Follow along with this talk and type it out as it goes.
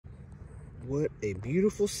What a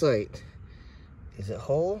beautiful sight. Is it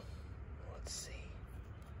whole? Let's see.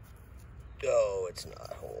 Oh, it's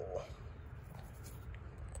not whole.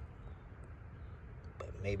 But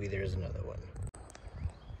maybe there's another one.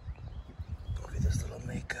 Look at this little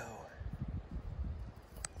mako.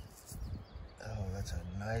 Oh, that's a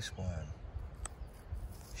nice one.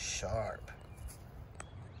 Sharp.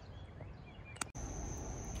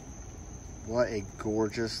 What a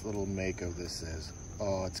gorgeous little mako this is.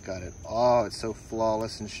 Oh, it's got it. Oh, it's so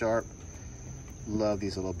flawless and sharp. Love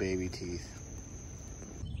these little baby teeth.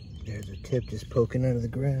 There's a tip just poking out of the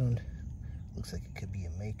ground. Looks like it could be a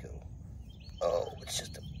mako. Oh, it's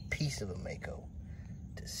just a piece of a mako.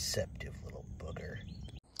 Deceptive little booger.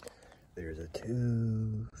 There's a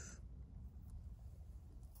tooth.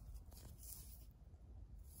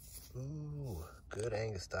 Ooh, good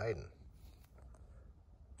Angustidan.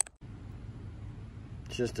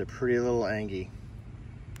 Just a pretty little Angie.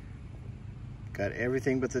 Got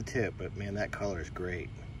everything but the tip, but man, that color is great.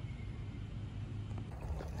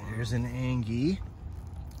 There's an Angie.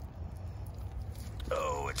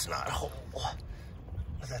 Oh, it's not whole.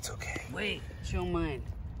 But that's okay. Wait, show mine.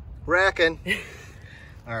 Racking.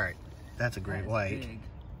 All right, that's a great white. Big.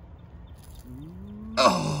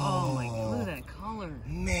 Oh, my God, look at that color.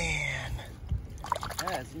 Man.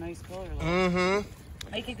 That's a nice color.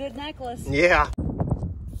 Mm-hmm. Make a good necklace. Yeah.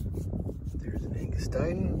 There's an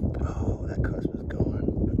Angustidan. Oh, that cusp is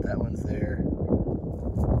going, but that one's there.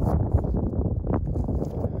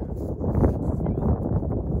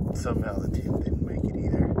 Somehow the tip didn't make it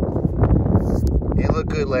either. It looked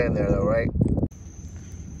good laying there though, right?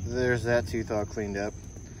 There's that tooth all cleaned up.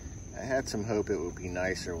 I had some hope it would be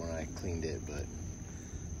nicer when I cleaned it, but,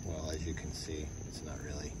 well, as you can see, it's not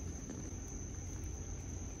really.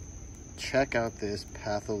 Check out this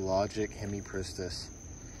pathologic hemipristis.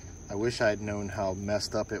 I wish I had known how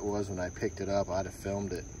messed up it was when I picked it up. I'd have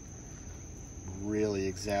filmed it. Really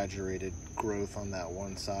exaggerated growth on that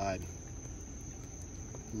one side.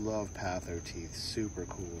 Love patho teeth, super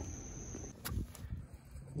cool.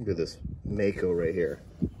 Look at this mako right here.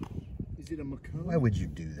 Is it a mako? Why would you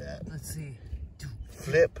do that? Let's see.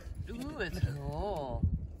 Flip. Ooh, it's cool.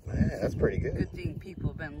 Man, that's pretty good. Good thing people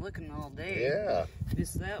have been looking all day. Yeah.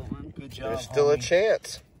 Missed that one. Good job. There's still a homie.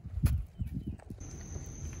 chance.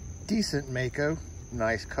 Decent mako.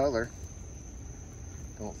 Nice color.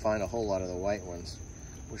 Don't find a whole lot of the white ones.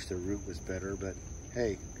 Wish the root was better, but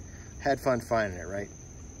hey, had fun finding it, right?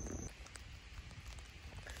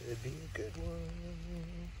 Could be a good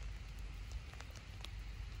one.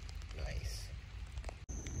 Nice.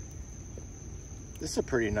 This is a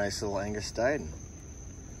pretty nice little Angustidan.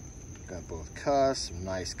 Got both cusps, some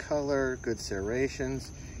nice color, good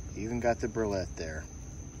serrations. Even got the brulette there.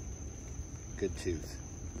 Good tooth.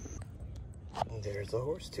 And there's the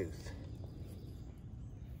horse tooth.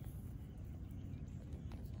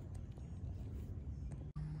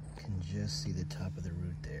 Can just see the top of the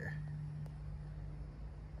root there.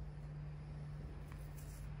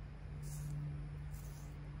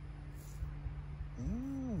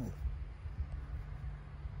 Ooh.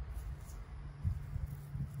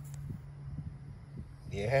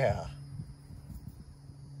 Yeah.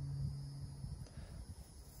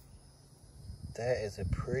 That is a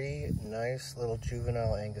pretty nice little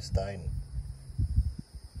juvenile Angustidan.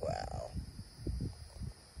 Wow.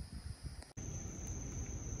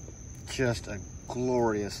 Just a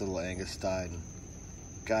glorious little Angustidan.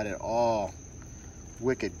 Got it all.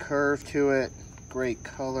 Wicked curve to it. Great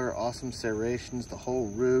color, awesome serrations, the whole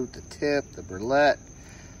root, the tip, the brulette.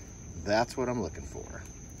 That's what I'm looking for.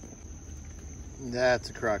 That's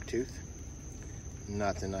a croc tooth.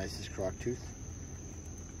 Not the nicest croc tooth,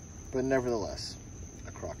 but nevertheless,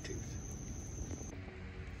 a croc tooth.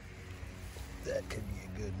 That could be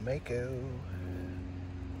a good mako.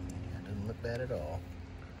 That doesn't look bad at all.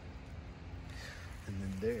 And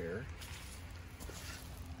then there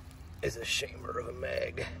is a shamer of a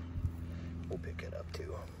mag. We'll pick it up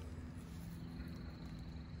too.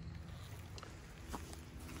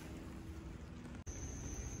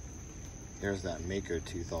 There's that mako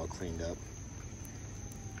tooth all cleaned up.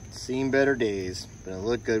 Seen better days, but it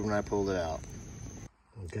looked good when I pulled it out.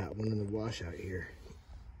 Got one in the washout here.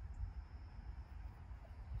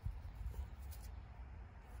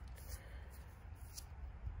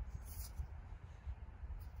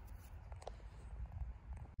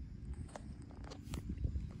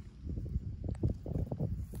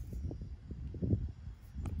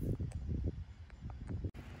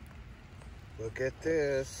 Look at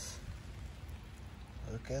this.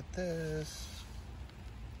 Look at this.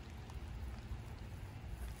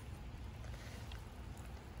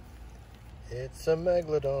 It's a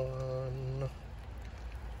megalodon.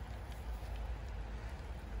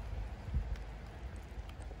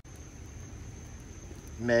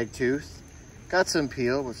 meg tooth. Got some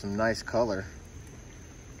peel with some nice color.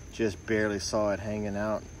 Just barely saw it hanging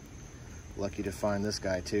out. Lucky to find this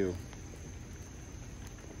guy too.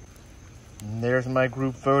 And there's my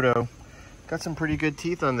group photo. Got some pretty good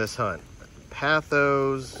teeth on this hunt.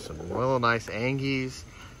 Pathos, some real nice Angies,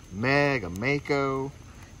 meg, a mako,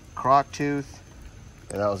 croc tooth.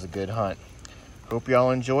 Yeah, that was a good hunt. Hope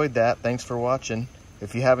y'all enjoyed that. Thanks for watching.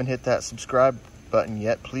 If you haven't hit that subscribe button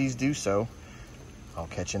yet, please do so. I'll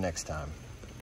catch you next time.